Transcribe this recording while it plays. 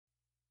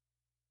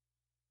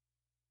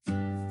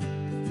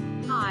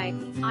Hi,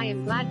 I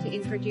am glad to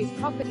introduce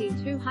property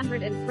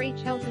 203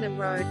 Cheltenham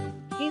Road,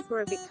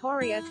 Keysborough,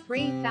 Victoria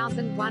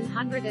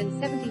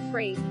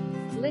 3173.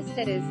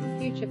 Listed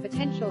as future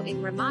potential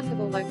in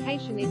remarkable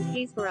location in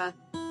Keysborough.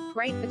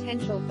 Great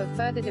potential for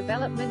further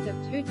development of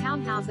 2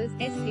 townhouses,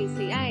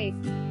 SPCA.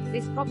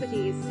 This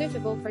property is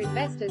suitable for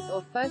investors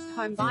or first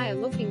home buyer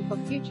looking for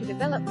future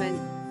development.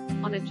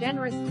 On a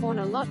generous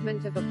corner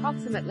allotment of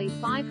approximately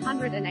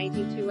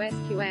 582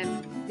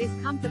 SQM, this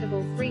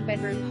comfortable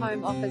 3-bedroom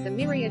home offers a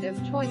myriad of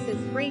choices: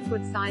 3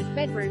 good-sized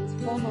bedrooms,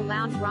 formal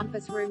lounge,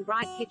 rumpus room,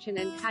 bright kitchen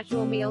and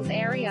casual meals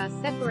area,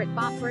 separate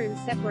bathroom,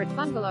 separate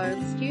bungalow,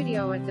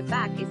 studio at the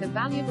back is a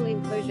valuable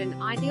inclusion,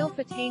 ideal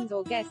for teens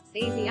or guests.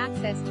 Easy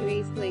access to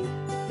Eastlink,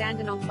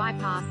 Dandenong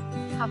Bypass,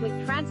 public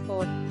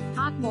transport,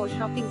 Parkmore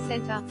Shopping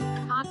Centre,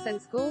 parks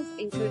and schools,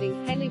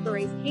 including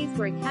Haileybury's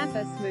Keysborough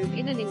campus. Move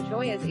in and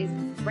enjoy as is.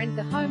 Rent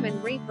the home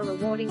and reap a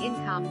rewarding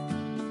income.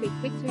 Be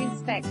quick to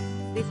inspect.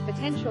 This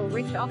potential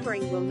rich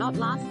offering will not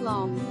last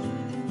long.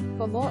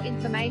 For more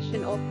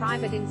information or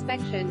private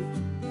inspection,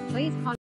 please contact